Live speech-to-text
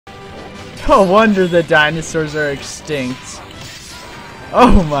No wonder the dinosaurs are extinct.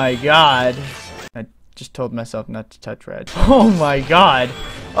 Oh my god. I just told myself not to touch red. Oh my god.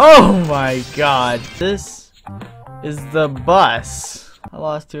 Oh my god. This is the bus. I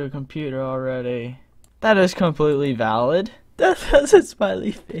lost to a computer already. That is completely valid. That has a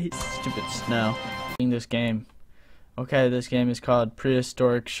smiley face. Stupid snow. This game. Okay, this game is called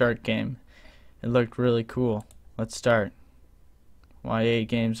Prehistoric Shark game. It looked really cool. Let's start. YA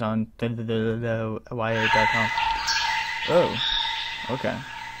games on ya.com. Oh, okay.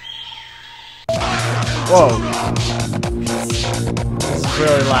 Whoa. This is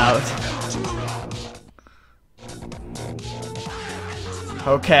really loud.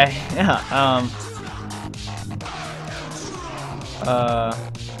 Okay, yeah,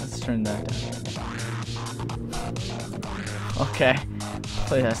 let's turn that down. Okay,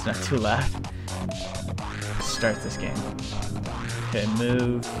 hopefully that's not too loud. Let's start this game. Okay,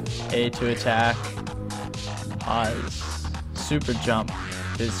 move, A to attack, pause, super jump,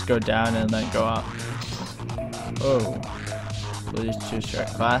 just go down and then go up. Oh, please choose shark.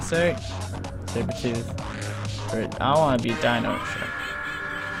 Classic, saber tooth. I want to be dino shark.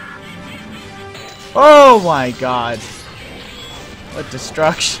 Oh my god! What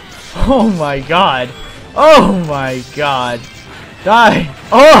destruction! Oh my god! Oh my god! Die!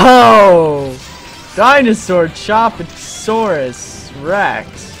 Oh! Dinosaur Choposaurus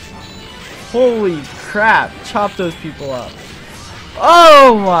Rex! Holy crap! Chop those people up!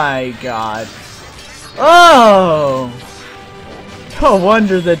 Oh my god! Oh! No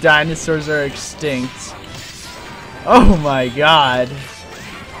wonder the dinosaurs are extinct. Oh my god!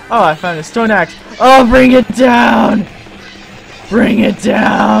 Oh, I found a stone axe. Oh, bring it down! Bring it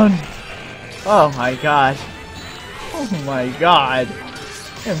down! Oh my god. Oh my god.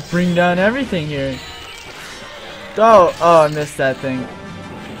 And bring down everything here. Oh, I missed that thing.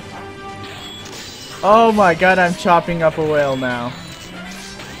 Oh my god, I'm chopping up a whale now.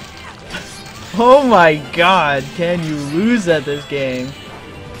 Oh my god, can you lose at this game?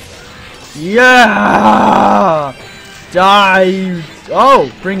 Yeah! Die, you.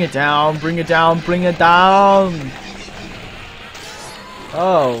 Oh, bring it down, bring it down, bring it down.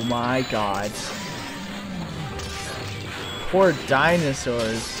 Oh my god. Poor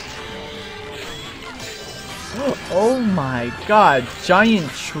dinosaurs. Oh my god, giant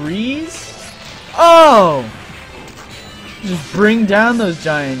trees? Oh! Just bring down those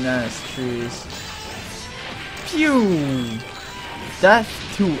giant ass trees. Phew! Death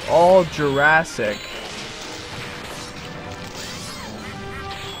to all Jurrasic.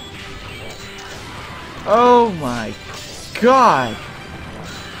 Oh my god!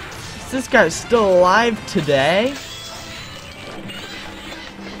 Is this guy still alive today?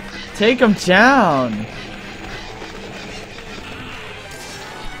 Take him down!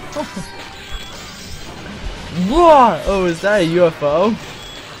 Whoa! Oh, is that a UFO?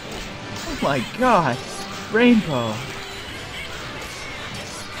 Oh my god! Rainbow!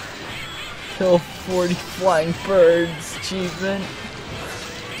 Kill 40 flying birds achievement.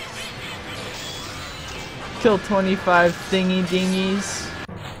 Kill 25 thingy dingies.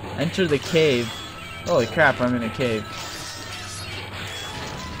 Enter the cave. Holy crap, I'm in a cave.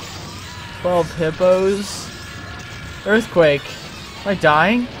 12 hippos. Earthquake. Am I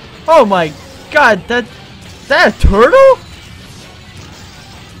dying? Oh my god, that a turtle?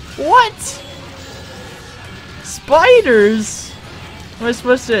 What? Spiders? Am I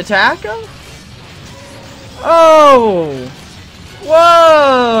supposed to attack them? Oh!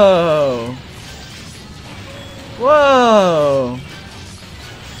 Whoa! Whoa!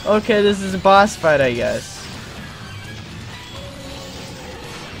 Okay, this is a boss fight, I guess.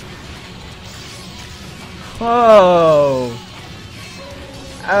 Whoa!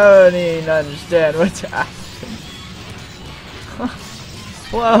 I don't even understand what's happening.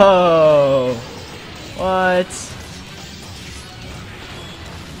 Whoa! What?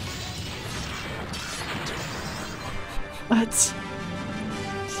 What?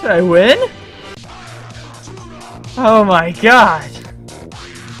 Did I win? Oh my god!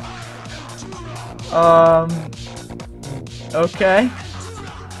 Okay.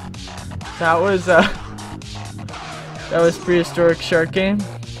 That was Prehistoric Shark game.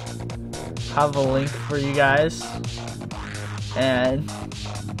 Have a link for you guys. And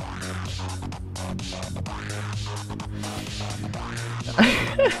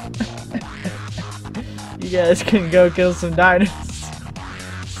you guys can go kill some dinosaurs.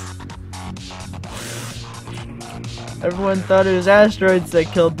 Everyone thought it was asteroids that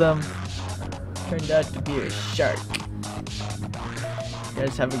killed them. Turned out to be a shark. You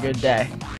guys have a good day.